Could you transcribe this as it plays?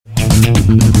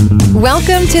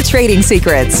Welcome to Trading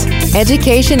Secrets,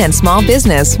 education and small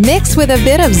business mixed with a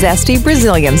bit of zesty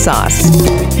Brazilian sauce.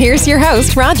 Here's your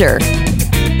host, Roger.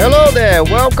 Hello there.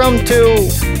 Welcome to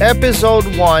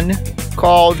episode 1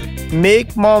 called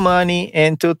Make More Money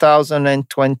in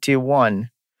 2021.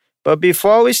 But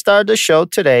before we start the show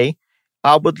today,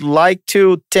 I would like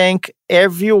to thank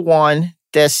everyone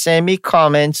that sent me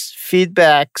comments,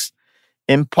 feedbacks,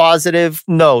 and positive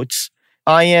notes.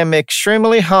 I am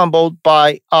extremely humbled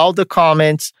by all the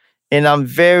comments, and I'm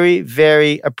very,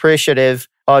 very appreciative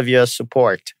of your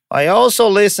support. I also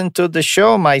listened to the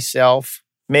show myself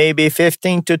maybe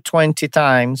 15 to 20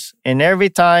 times, and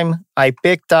every time I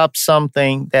picked up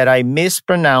something that I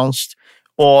mispronounced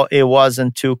or it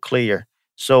wasn't too clear.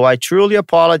 So I truly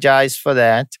apologize for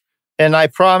that, and I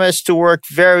promise to work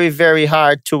very, very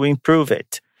hard to improve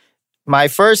it. My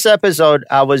first episode,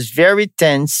 I was very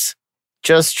tense,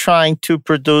 just trying to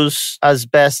produce as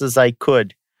best as I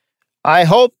could. I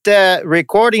hope that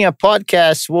recording a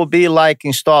podcast will be like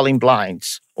installing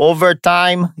blinds. Over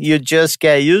time, you just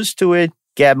get used to it,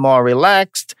 get more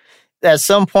relaxed. At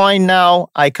some point now,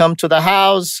 I come to the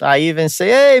house. I even say,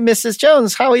 "Hey, Mrs.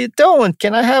 Jones, how are you doing?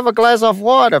 Can I have a glass of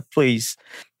water, please?"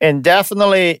 And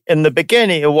definitely in the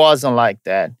beginning, it wasn't like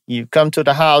that. You come to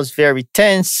the house very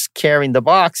tense, carrying the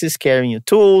boxes, carrying your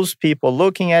tools, people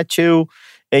looking at you,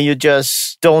 and you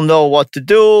just don't know what to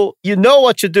do. You know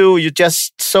what to do. You're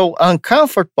just so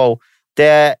uncomfortable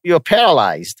that you're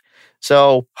paralyzed.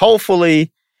 So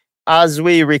hopefully, as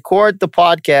we record the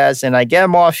podcast and I get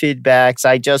more feedbacks,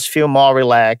 I just feel more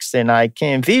relaxed and I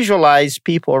can visualize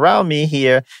people around me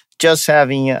here just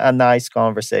having a nice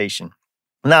conversation.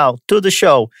 Now, to the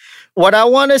show. What I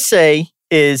want to say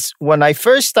is when I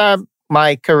first started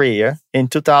my career in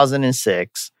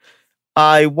 2006,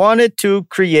 I wanted to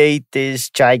create this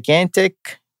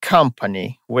gigantic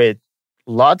company with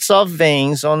lots of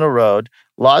vans on the road,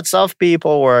 lots of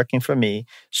people working for me,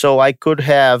 so I could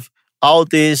have all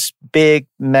this big,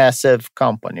 massive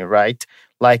company, right?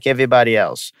 Like everybody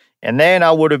else. And then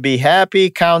I would be happy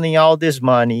counting all this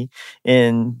money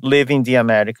and living the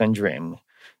American dream.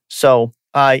 So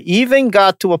I even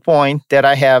got to a point that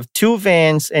I have 2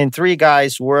 vans and 3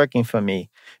 guys working for me.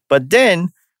 But then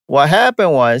what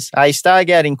happened was I started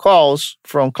getting calls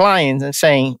from clients and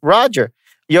saying, "Roger,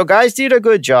 your guys did a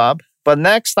good job, but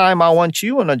next time I want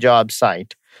you on a job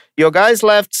site. Your guys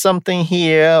left something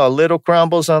here, a little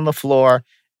crumbles on the floor,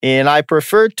 and I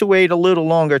prefer to wait a little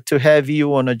longer to have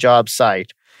you on a job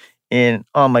site." And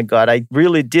oh my God, I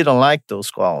really didn't like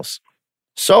those calls.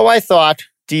 So I thought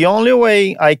the only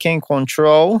way I can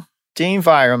control the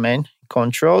environment,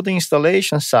 control the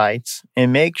installation sites,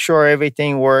 and make sure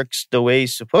everything works the way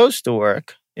it's supposed to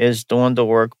work is doing the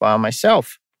work by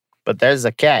myself. But there's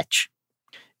a catch.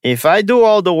 If I do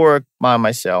all the work by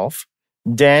myself,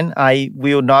 then I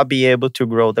will not be able to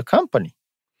grow the company.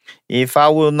 If I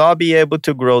will not be able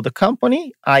to grow the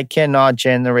company, I cannot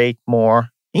generate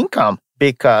more income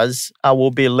because I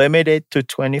will be limited to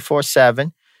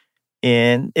 24/7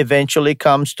 and eventually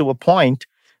comes to a point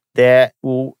that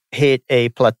will hit a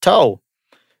plateau.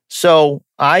 So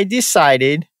I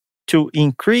decided to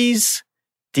increase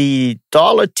the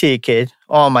dollar ticket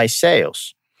on my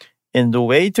sales. And the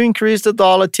way to increase the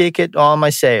dollar ticket on my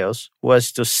sales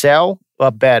was to sell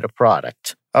a better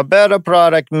product. A better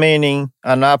product meaning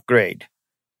an upgrade,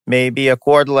 maybe a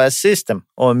cordless system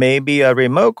or maybe a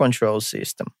remote control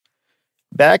system.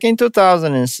 Back in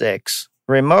 2006,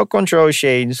 remote control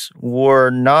shades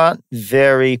were not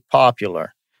very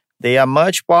popular. They are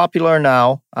much popular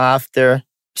now after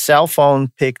cell phone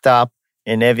picked up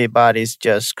and everybody's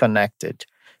just connected.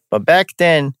 But back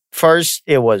then, first,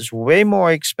 it was way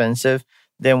more expensive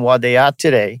than what they are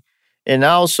today. And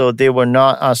also, they were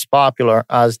not as popular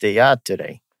as they are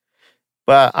today.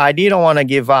 But I didn't want to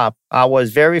give up. I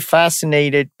was very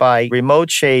fascinated by remote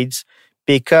shades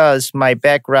because my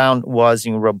background was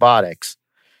in robotics.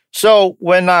 So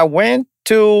when I went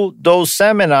to those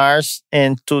seminars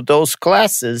and to those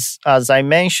classes, as I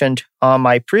mentioned on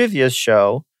my previous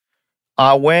show,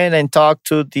 I went and talked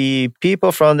to the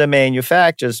people from the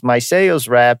manufacturers, my sales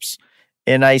reps,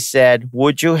 and I said,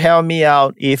 "Would you help me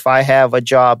out if I have a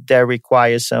job that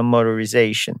requires some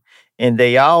motorization?" And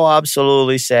they all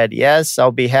absolutely said, "Yes,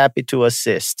 I'll be happy to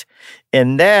assist."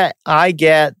 And that I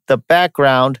get the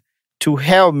background to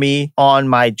help me on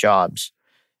my jobs.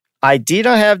 I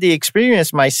didn't have the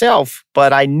experience myself,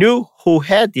 but I knew who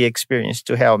had the experience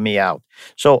to help me out.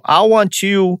 So I want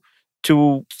you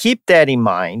to keep that in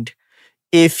mind.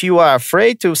 If you are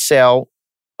afraid to sell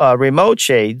remote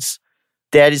shades,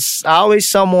 there is always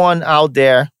someone out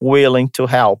there willing to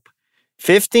help.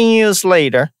 15 years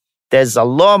later, There's a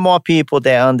lot more people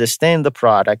that understand the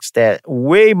products, that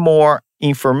way more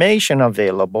information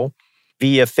available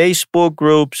via Facebook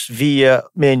groups, via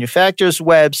manufacturers'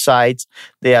 websites.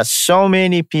 There are so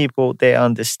many people that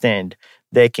understand,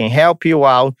 that can help you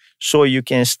out so you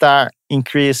can start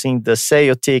increasing the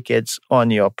sale tickets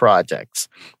on your projects.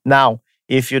 Now,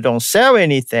 if you don't sell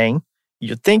anything,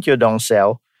 you think you don't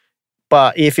sell,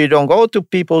 but if you don't go to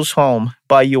people's home,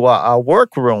 but you are a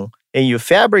workroom and you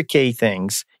fabricate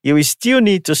things, you still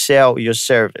need to sell your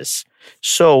service.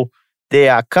 So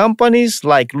there are companies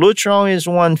like Lutron is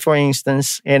one, for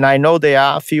instance, and I know there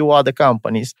are a few other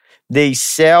companies. They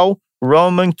sell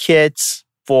Roman kits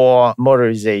for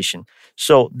motorization.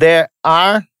 So there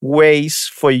are ways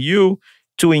for you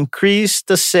to increase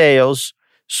the sales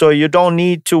so you don't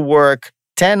need to work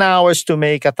 10 hours to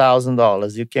make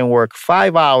 $1,000. You can work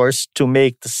 5 hours to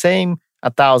make the same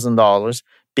 $1,000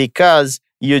 because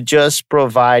you're just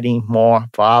providing more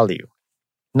value.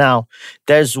 Now,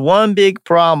 there's one big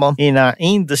problem in our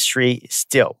industry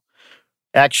still.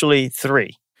 Actually,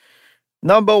 3.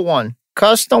 Number 1,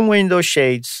 custom window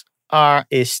shades are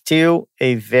still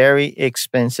a very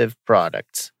expensive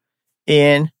product.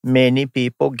 And many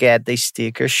people get the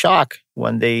sticker shock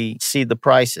when they see the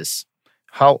prices.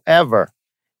 However,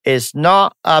 it's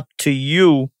not up to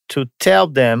you to tell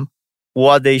them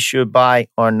what they should buy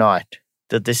or not.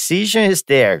 The decision is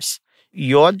theirs.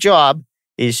 Your job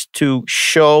is to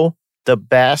show the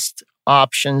best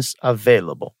options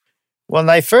available. When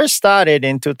I first started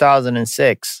in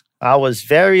 2006, I was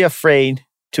very afraid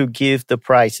to give the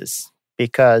prices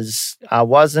because I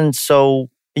wasn't so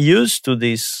used to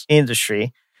this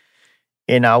industry.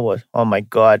 And I was, oh my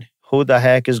God, who the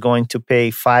heck is going to pay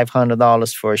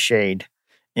 $500 for a shade?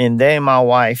 And then my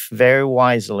wife very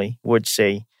wisely would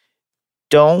say,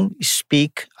 don't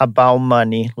speak about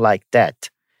money like that.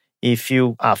 If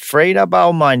you are afraid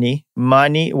about money,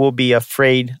 money will be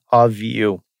afraid of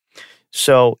you.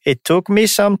 So it took me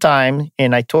some time,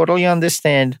 and I totally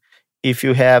understand if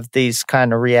you have this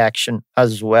kind of reaction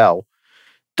as well.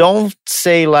 Don't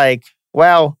say like,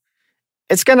 well,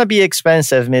 it's going to be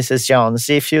expensive, Mrs. Jones.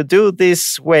 If you do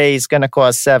this way, it's going to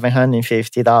cost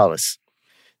 $750.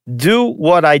 Do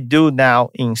what I do now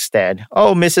instead.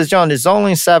 Oh, Mrs. Jones, it's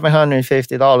only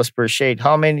 $750 per shade.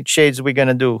 How many shades are we going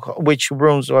to do? Which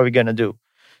rooms are we going to do?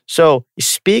 So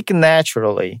speak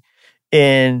naturally,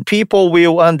 and people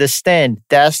will understand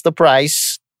that's the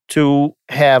price to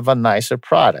have a nicer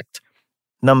product.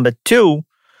 Number 2,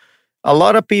 a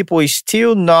lot of people is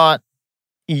still not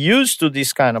used to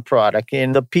this kind of product,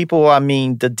 and the people, I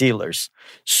mean the dealers.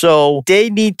 So they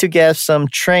need to get some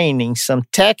training, some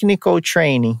technical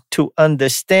training to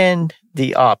understand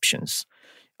the options,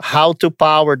 how to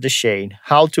power the shade,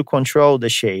 how to control the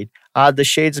shade. Are the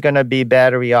shades going to be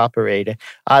battery operated?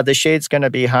 Are the shades going to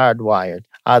be hardwired?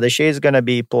 Are the shades going to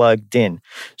be plugged in?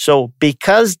 So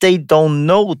because they don't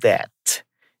know that,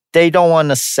 they don't want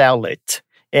to sell it.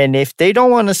 And if they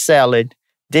don't want to sell it,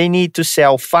 they need to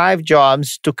sell 5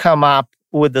 jobs to come up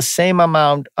with the same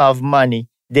amount of money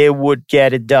they would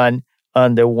get it done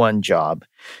under one job.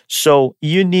 So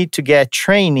you need to get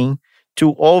training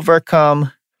to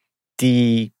overcome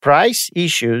the price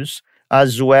issues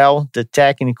as well the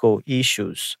technical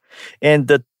issues. And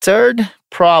the third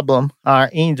problem our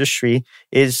industry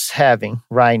is having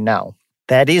right now,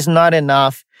 that is not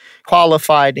enough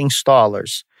qualified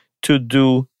installers to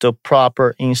do the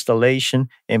proper installation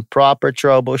and proper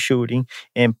troubleshooting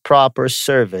and proper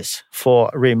service for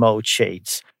remote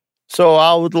shades. So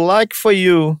I would like for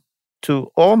you to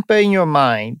open your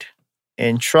mind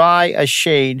and try a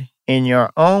shade in your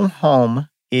own home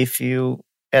if you,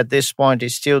 at this point, you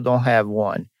still don't have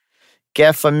one.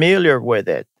 Get familiar with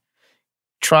it.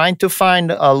 Trying to find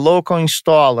a local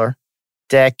installer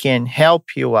that can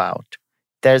help you out.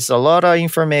 There's a lot of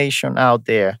information out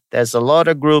there. There's a lot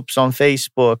of groups on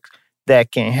Facebook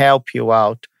that can help you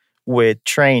out with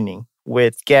training,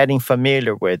 with getting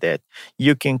familiar with it.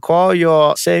 You can call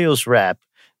your sales rep.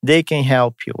 They can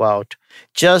help you out.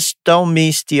 Just don't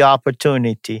miss the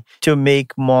opportunity to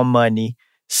make more money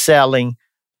selling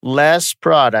less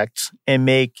products and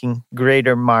making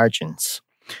greater margins.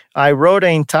 I wrote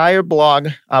an entire blog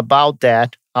about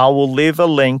that. I will leave a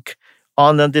link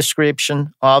on the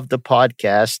description of the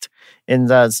podcast.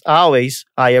 And as always,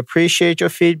 I appreciate your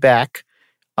feedback.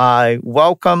 I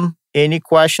welcome any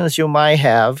questions you might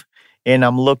have, and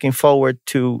I'm looking forward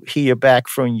to hear back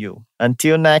from you.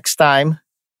 Until next time,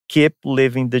 keep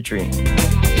living the dream.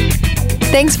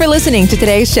 Thanks for listening to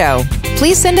today's show.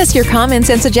 Please send us your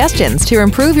comments and suggestions to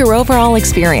improve your overall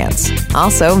experience.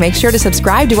 Also, make sure to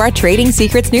subscribe to our Trading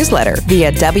Secrets newsletter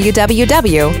via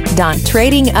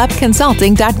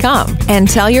www.tradingupconsulting.com and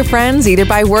tell your friends either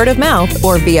by word of mouth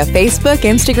or via Facebook,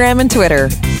 Instagram, and Twitter.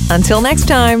 Until next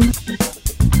time.